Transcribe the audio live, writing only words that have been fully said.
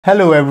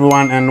Hello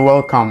everyone and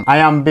welcome. I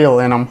am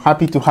Bill and I'm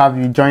happy to have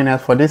you join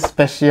us for this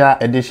special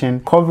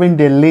edition covering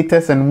the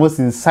latest and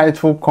most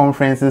insightful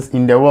conferences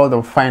in the world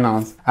of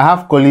finance. I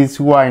have colleagues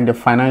who are in the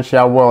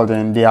financial world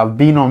and they have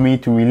been on me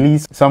to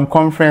release some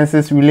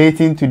conferences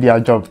relating to their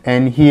job,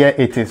 and here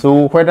it is.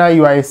 So whether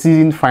you are a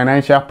seasoned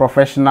financial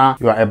professional,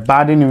 you are a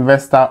budding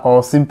investor,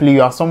 or simply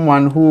you are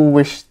someone who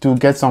wishes to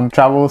get some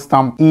travel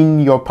stamp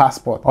in your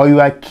passport, or you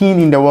are keen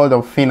in the world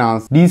of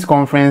finance, these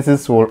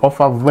conferences will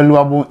offer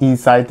valuable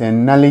insight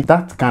and knowledge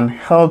that can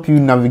help you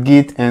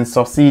navigate and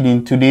succeed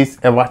in today's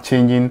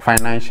ever-changing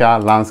financial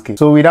landscape.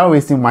 So without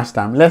wasting much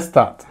time, let's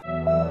start.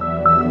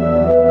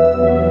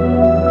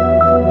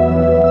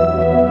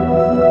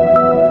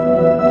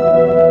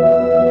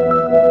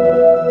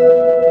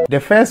 The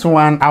first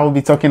one I will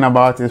be talking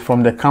about is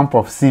from the camp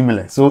of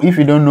Seamless. So if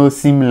you don't know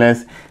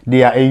Seamless,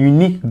 they are a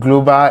unique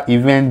global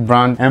event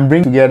brand and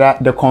bring together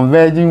the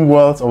converging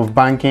worlds of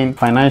banking,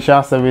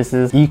 financial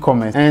services,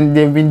 e-commerce. And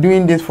they've been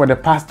doing this for the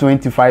past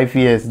 25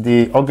 years.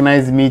 They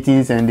organize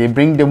meetings and they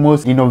bring the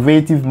most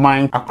innovative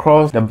minds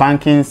across the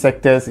banking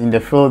sectors in the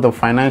field of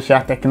financial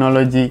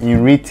technology,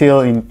 in retail,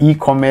 in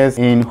e-commerce,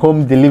 in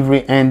home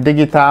delivery and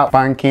digital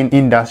banking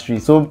industry.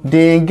 So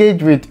they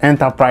engage with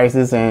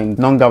enterprises and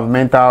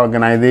non-governmental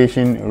organizations,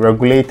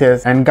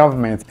 regulators and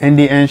governments, and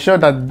they ensure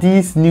that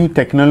these new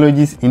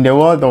technologies in the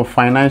world of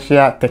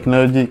financial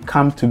technology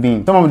come to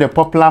being. Some of the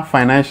popular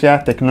financial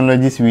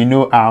technologies we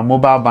know are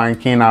mobile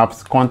banking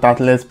apps,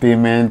 contactless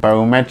payment,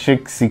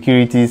 biometric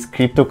securities,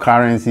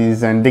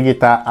 cryptocurrencies and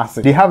digital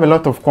assets. They have a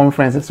lot of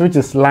conferences which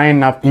is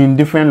lined up in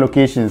different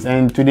locations,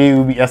 and today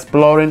we'll be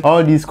exploring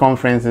all these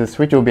conferences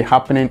which will be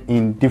happening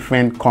in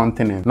different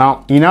continents.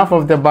 Now, enough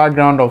of the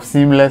background of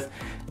Seamless.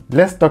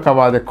 Let's talk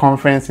about the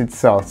conference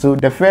itself. So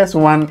the first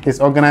one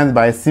is organized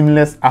by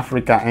Seamless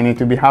Africa and it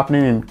will be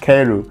happening in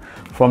Cairo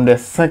from the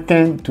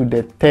 2nd to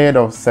the 3rd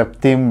of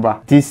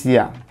September this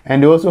year.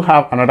 And they also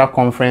have another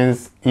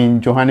conference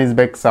in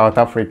Johannesburg, South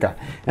Africa.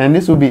 And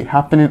this will be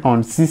happening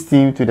on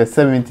 16th to the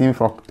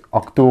 17th of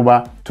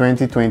October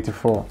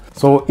 2024.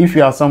 So if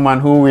you are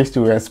someone who wishes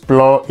to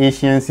explore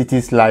Asian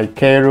cities like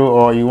Cairo,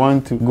 or you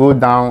want to go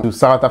down to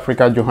South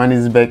Africa,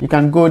 Johannesburg, you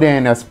can go there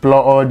and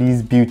explore all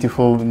these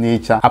beautiful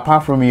nature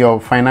apart from your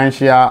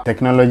financial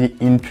technology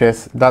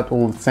interests that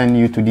will send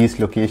you to these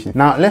locations.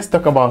 Now let's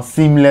talk about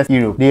Seamless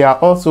Europe. They are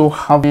also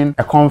having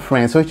a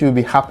conference which will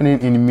be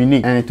happening in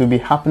Munich, and it will be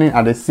happening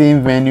at the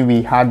same venue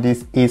we had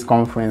this ACE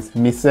conference,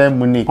 Messe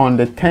Munich, on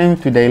the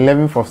 10th to the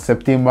 11th of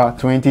September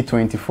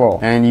 2024.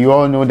 And you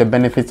all know the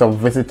benefits of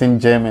visiting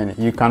Germany.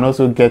 You can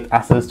also get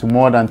access to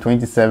more than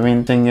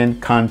 27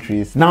 Schengen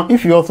countries. Now,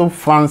 if you also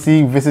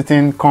fancy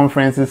visiting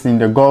conferences in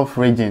the Gulf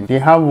region, they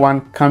have one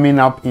coming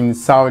up in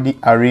Saudi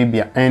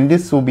Arabia, and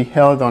this will be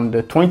held on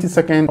the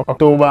 22nd of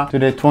October to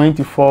the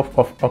 24th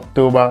of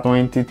October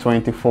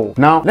 2024.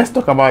 Now, let's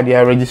talk about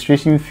their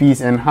registration fees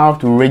and how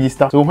to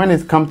register. So when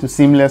it comes to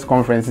Seamless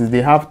conferences,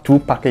 they have two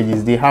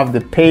packages. They have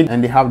the paid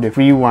and they have the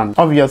free one.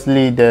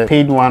 Obviously, the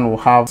paid one will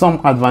have some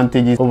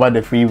advantages over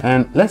the free.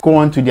 And let's go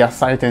on to their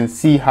site and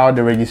see how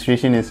the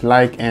registration is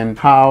like and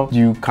how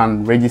you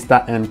can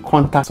register and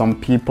contact some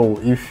people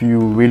if you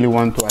really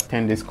want to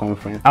attend this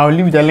conference. I'll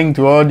leave the link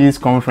to all these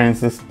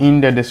conferences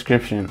in the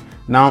description.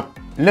 Now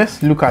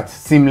let's look at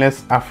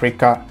Seamless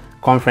Africa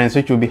conference,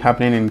 which will be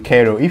happening in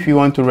Cairo. If you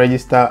want to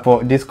register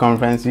for this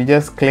conference, you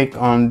just click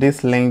on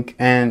this link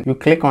and you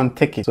click on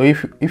ticket. So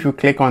if you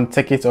click on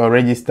ticket or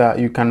register,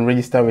 you can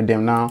register with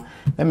them. Now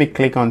let me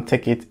click on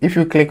ticket. If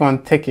you click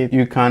on ticket,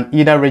 you can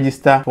either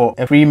register for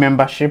a free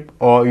membership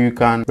or you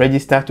can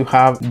register to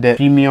have the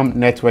premium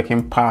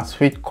networking pass,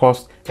 which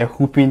costs a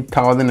whopping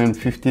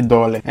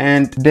 $1,050,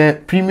 and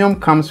the premium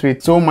comes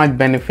with so much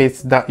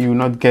benefits that you will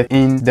not get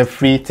in the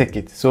free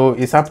ticket. So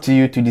it's up to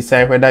you to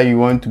decide whether you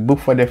want to book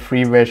for the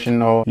free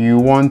version or you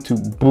want to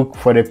book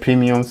for the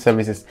premium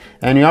services.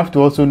 And you have to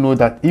also know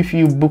that if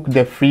you book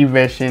the free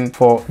version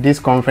for this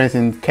conference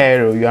in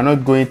Cairo, you are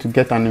not going to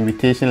get an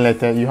invitation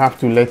letter. You have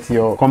to let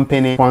your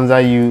company sponsor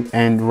you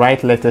and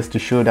write letters to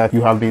show that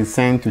you have been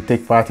sent to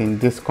take part in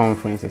this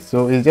conference.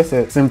 So it's just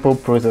a simple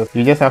process.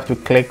 You just have to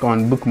click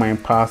on book my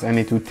pass and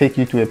it will take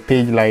you to a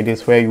page like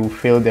this where you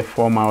fill the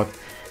form out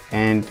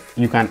and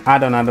you can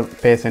add another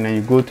person and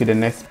you go to the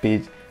next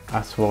page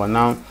as well.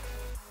 Now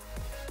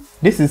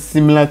this is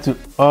similar to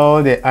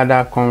all the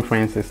other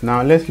conferences.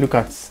 Now let's look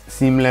at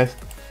Seamless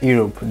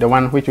Europe, the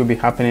one which will be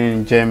happening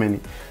in Germany.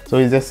 So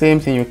it's the same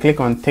thing. You click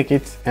on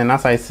tickets, and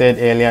as I said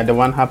earlier, the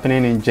one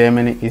happening in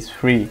Germany is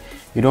free.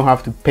 You don't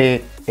have to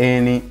pay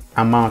any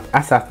amount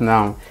as at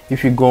now.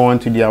 If you go on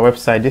to their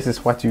website, this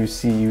is what you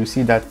see. You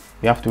see that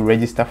you have to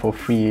register for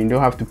free. You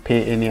don't have to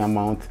pay any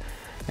amount,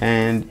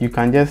 and you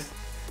can just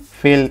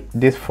fill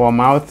this form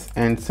out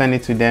and send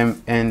it to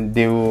them, and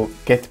they will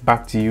get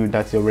back to you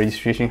that your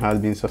registration has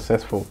been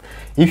successful.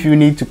 If you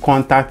need to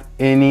contact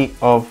any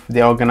of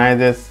the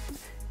organizers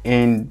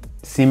in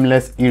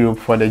Seamless Europe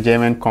for the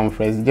German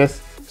conference,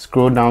 just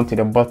scroll down to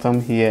the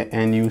bottom here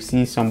and you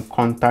see some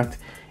contact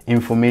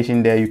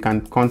information there. You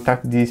can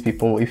contact these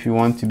people if you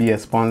want to be a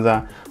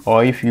sponsor,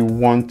 or if you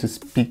want to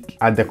speak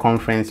at the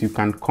conference, you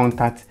can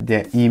contact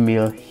their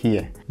email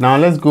here. Now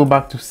let's go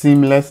back to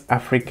Seamless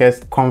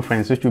Africa's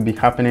conference, which will be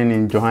happening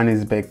in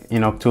Johannesburg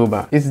in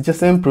October. It's just the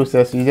same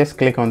process. You just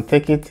click on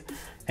ticket,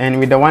 and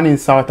with the one in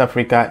South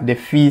Africa, the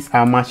fees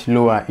are much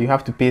lower. You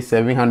have to pay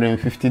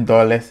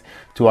 $750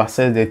 to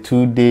access the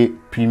 2-day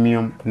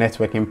premium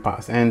networking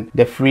pass, and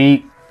the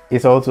free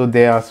is also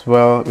there as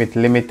well with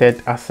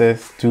limited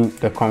access to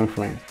the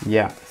conference.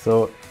 Yeah,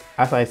 so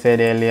as I said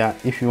earlier,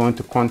 if you want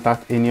to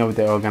contact any of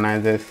the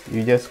organizers,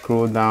 you just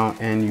scroll down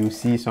and you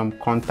see some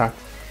contact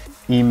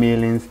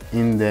emailings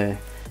in there.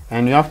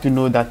 And you have to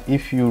know that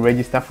if you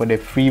register for the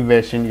free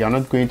version, you're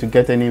not going to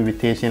get any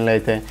invitation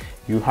letter.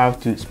 You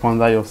have to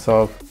sponsor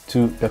yourself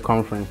to the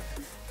conference.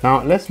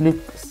 Now let's look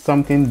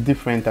something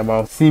different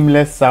about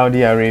Seamless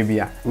Saudi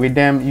Arabia. With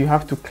them, you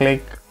have to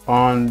click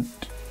on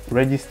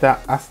register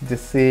as the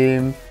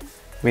same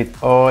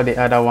with all the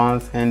other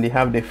ones, and they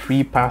have the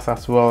free pass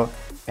as well,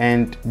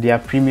 and their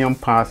premium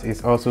pass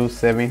is also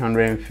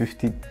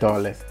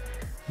 $750.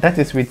 That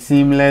is with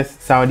Seamless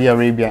Saudi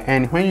Arabia.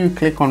 And when you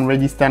click on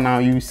register now,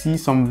 you see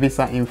some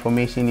visa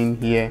information in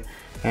here,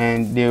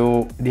 and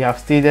they have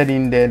stated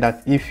in there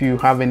that if you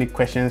have any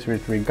questions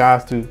with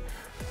regards to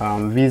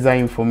visa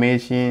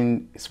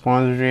information,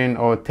 sponsoring,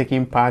 or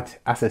taking part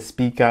as a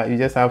speaker, you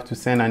just have to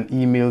send an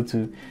email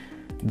to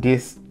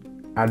this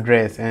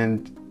address,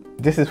 and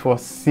this is for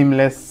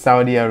Seamless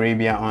Saudi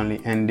Arabia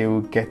only, and they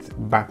will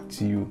get back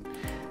to you.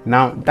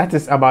 Now that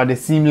is about the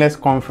Seamless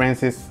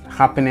conferences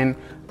happening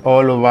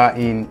all over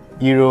in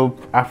Europe,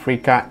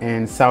 Africa,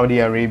 and Saudi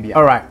Arabia.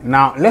 All right,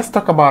 now let's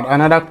talk about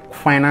another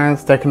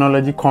finance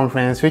technology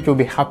conference which will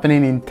be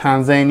happening in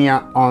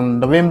Tanzania on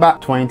November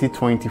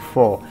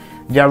 2024.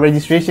 Their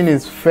registration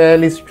is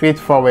fairly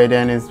straightforward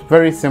and it's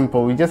very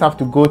simple. You just have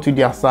to go to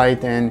their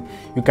site, and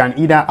you can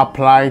either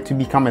apply to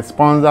become a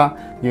sponsor,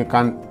 you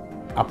can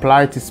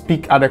apply to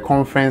speak at the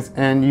conference,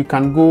 and you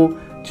can go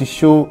to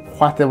show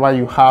whatever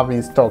you have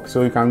in stock.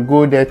 So you can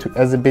go there to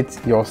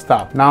exhibit your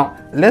stuff. Now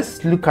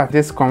let's look at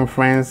this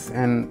conference,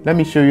 and let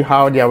me show you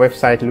how their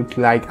website looks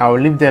like. I'll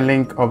leave the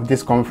link of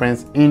this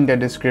conference in the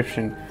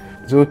description.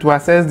 So to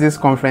access this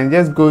conference,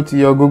 just go to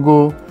your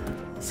Google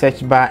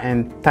search bar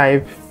and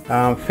type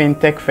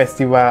FinTech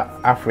Festival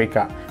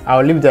Africa.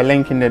 I'll leave the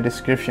link in the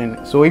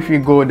description. So if you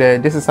go there,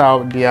 this is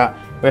how their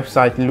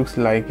website looks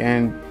like,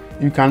 and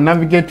you can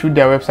navigate through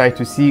their website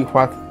to see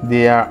what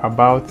they are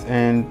about.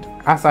 And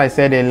as I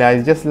said earlier,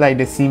 it's just like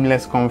the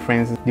Seamless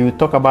conference. They will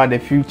talk about the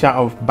future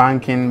of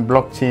banking,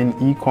 blockchain,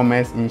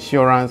 e-commerce,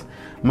 insurance,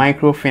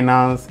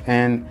 microfinance,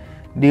 and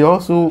they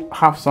also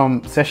have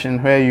some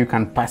sessions where you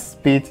can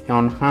participate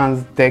on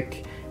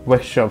hands-deck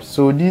workshops.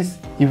 So this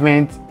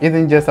event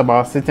isn't just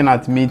about sitting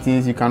at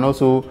meetings. You can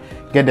also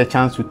get the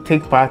chance to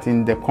take part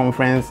in the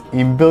conference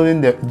in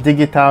building the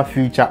digital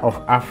future of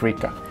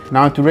Africa.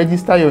 Now to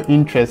register your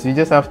interest, you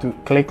just have to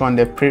click on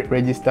the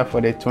pre-register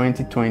for the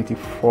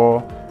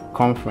 2024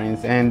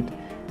 conference, and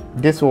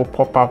this will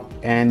pop up,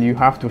 and you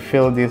have to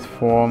fill this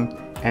form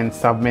and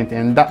submit,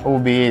 and that will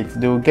be it.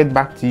 They will get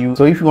back to you.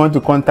 So if you want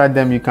to contact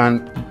them, you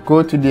can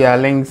go to their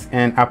links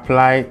and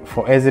apply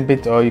for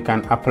exhibit, or you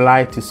can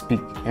apply to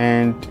speak,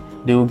 and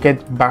they will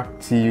get back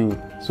to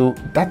you. So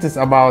that is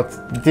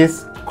about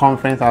this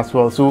conference as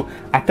well. So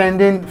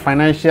attending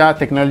financial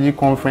technology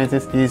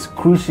conferences is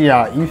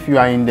crucial if you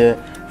are in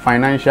the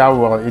financial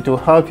world. It will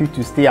help you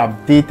to stay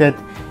updated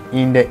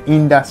in the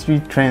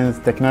industry trends,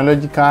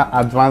 technological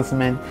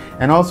advancement,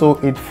 and also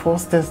it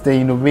fosters the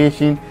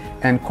innovation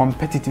and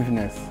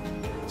competitiveness.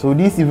 So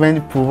this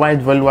event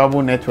provides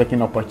valuable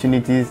networking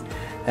opportunities,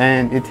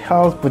 and it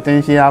helps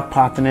potential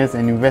partners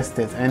and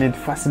investors, and it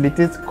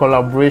facilitates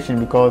collaboration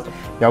because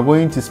you are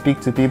going to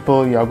speak to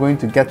people, you are going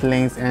to get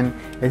links, and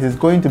it is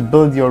going to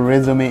build your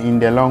resume in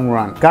the long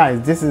run.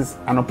 Guys, this is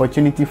an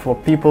opportunity for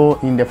people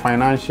in the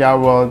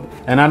financial world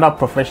and other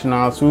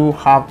professionals who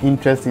have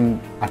interest in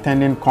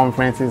attending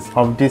conferences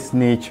of this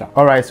nature.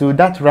 All right, so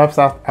that wraps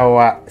up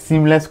our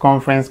Seamless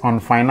conference on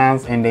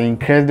finance and the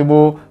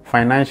incredible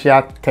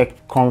financial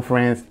tech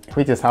conference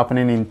which is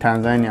happening in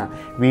Tanzania.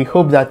 We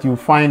hope that you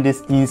find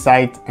this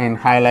insight and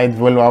highlight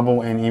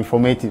valuable and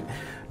informative.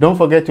 Don't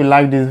forget to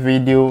like this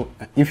video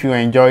if you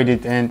enjoyed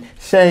it, and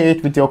share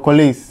it with your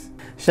colleagues.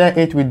 Share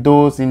it with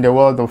those in the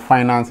world of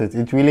finances.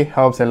 It really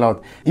helps a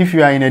lot. If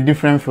you are in a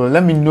different field,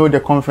 let me know the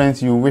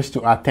conference you wish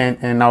to attend,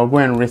 and I'll go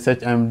and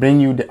research and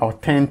bring you the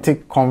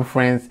authentic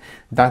conference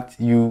that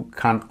you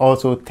can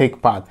also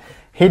take part.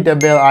 Hit the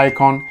bell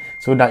icon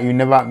so that you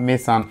never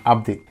miss an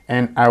update,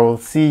 and I will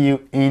see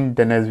you in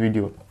the next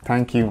video.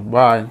 Thank you.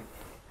 Bye.